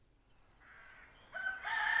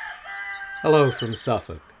Hello from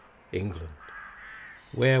Suffolk, England,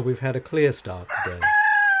 where we've had a clear start today,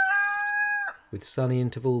 with sunny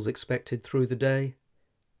intervals expected through the day,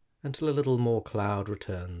 until a little more cloud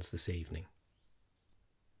returns this evening.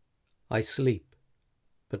 I sleep,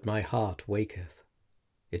 but my heart waketh.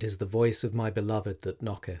 It is the voice of my beloved that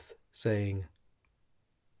knocketh, saying,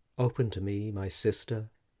 "Open to me, my sister,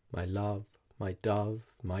 my love, my dove,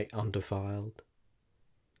 my undefiled.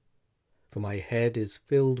 For my head is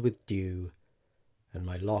filled with dew, and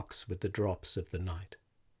my locks with the drops of the night."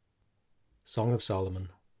 Song of Solomon,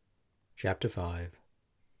 chapter 5,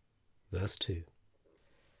 verse 2.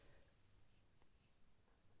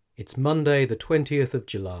 It's Monday the 20th of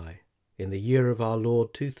July, in the year of our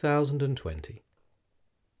Lord 2020,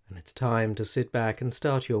 and it's time to sit back and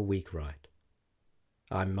start your week right.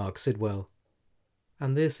 I'm Mark Sidwell,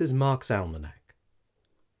 and this is Mark's Almanac,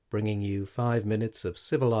 bringing you 5 minutes of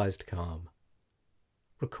civilized calm,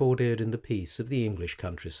 recorded in the peace of the English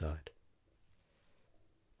countryside.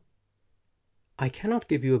 I cannot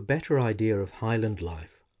give you a better idea of Highland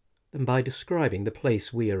life than by describing the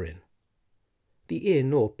place we are in. The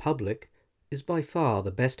inn, or public, is by far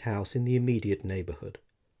the best house in the immediate neighbourhood.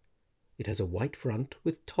 It has a white front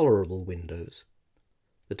with tolerable windows.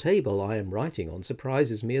 The table I am writing on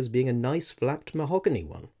surprises me as being a nice flapped mahogany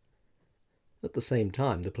one. At the same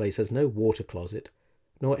time, the place has no water closet,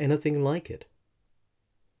 nor anything like it.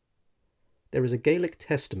 There is a Gaelic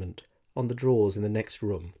Testament on the drawers in the next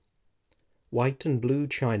room. White and blue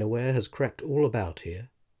chinaware has crept all about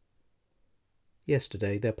here.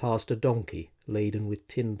 Yesterday there passed a donkey laden with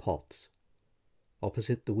tin pots.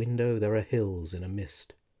 Opposite the window there are hills in a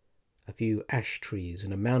mist, a few ash trees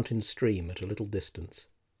and a mountain stream at a little distance.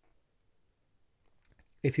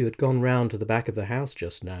 If you had gone round to the back of the house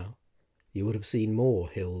just now, you would have seen more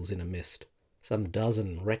hills in a mist, some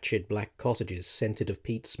dozen wretched black cottages scented of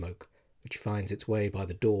peat smoke, which finds its way by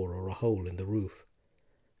the door or a hole in the roof,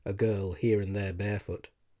 a girl here and there barefoot.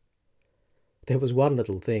 There was one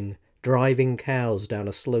little thing driving cows down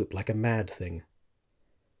a slope like a mad thing.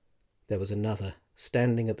 There was another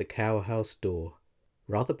standing at the cow-house door,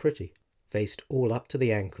 rather pretty, faced all up to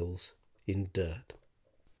the ankles in dirt.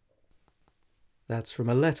 That's from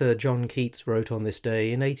a letter John Keats wrote on this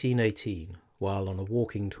day in 1818, while on a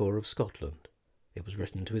walking tour of Scotland. It was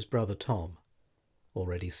written to his brother Tom,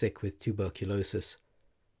 already sick with tuberculosis,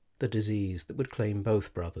 the disease that would claim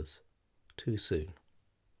both brothers too soon.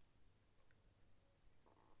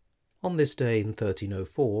 On this day in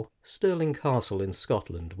 1304, Stirling Castle in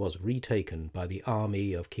Scotland was retaken by the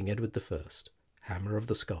army of King Edward I, Hammer of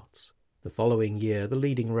the Scots. The following year the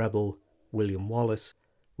leading rebel, William Wallace,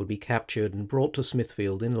 would be captured and brought to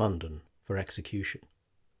Smithfield in London for execution.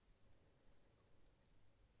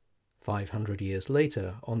 500 years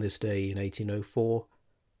later, on this day in 1804,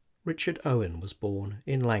 Richard Owen was born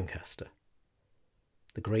in Lancaster.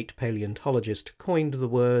 The great paleontologist coined the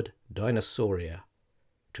word Dinosauria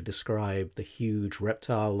to describe the huge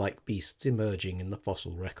reptile-like beasts emerging in the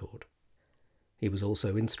fossil record. He was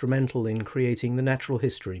also instrumental in creating the Natural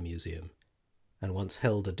History Museum, and once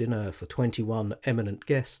held a dinner for 21 eminent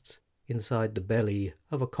guests inside the belly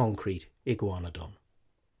of a concrete iguanodon.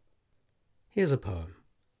 Here's a poem.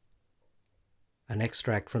 An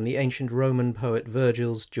extract from the ancient Roman poet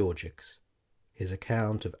Virgil's Georgics, his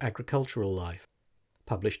account of agricultural life,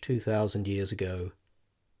 published 2,000 years ago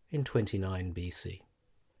in 29 BC.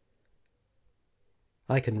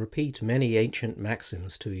 I can repeat many ancient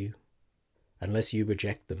maxims to you, unless you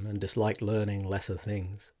reject them and dislike learning lesser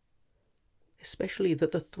things, especially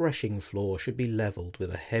that the threshing floor should be levelled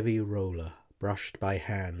with a heavy roller, brushed by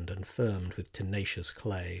hand and firmed with tenacious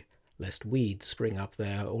clay, lest weeds spring up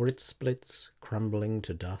there, or it splits, crumbling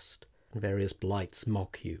to dust, and various blights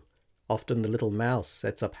mock you. Often the little mouse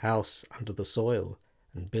sets up house under the soil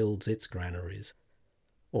and builds its granaries,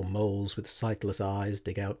 or moles with sightless eyes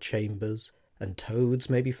dig out chambers, and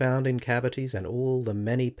toads may be found in cavities, and all the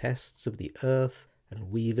many pests of the earth,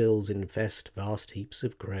 and weevils infest vast heaps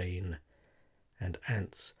of grain, and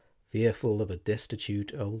ants fearful of a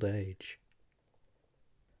destitute old age.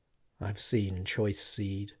 I've seen choice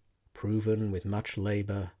seed, proven with much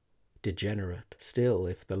labour, degenerate still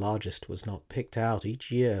if the largest was not picked out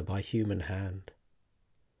each year by human hand.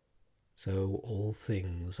 So all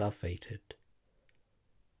things are fated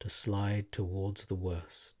to slide towards the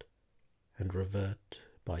worst, and revert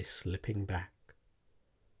by slipping back,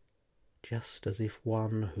 just as if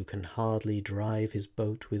one who can hardly drive his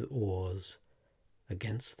boat with oars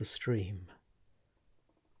against the stream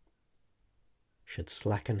should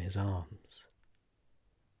slacken his arms,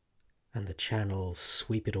 and the channel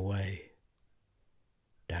sweep it away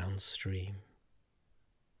downstream.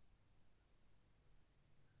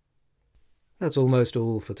 That's almost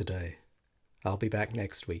all for today. I'll be back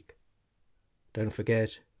next week. Don't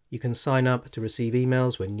forget, you can sign up to receive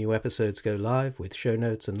emails when new episodes go live with show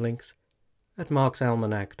notes and links at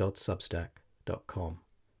marksalmanac.substack.com.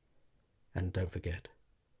 And don't forget,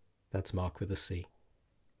 that's Mark with a C.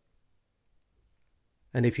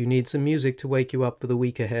 And if you need some music to wake you up for the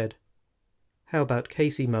week ahead, how about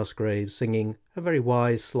Casey Musgraves singing a very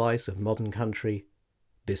wise slice of modern country,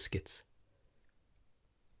 Biscuits?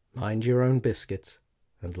 Mind your own biscuits,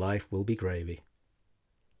 and life will be gravy.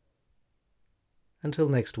 Until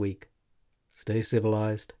next week, stay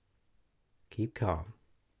civilized, keep calm,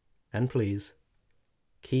 and please,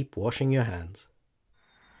 keep washing your hands.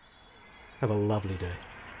 Have a lovely day.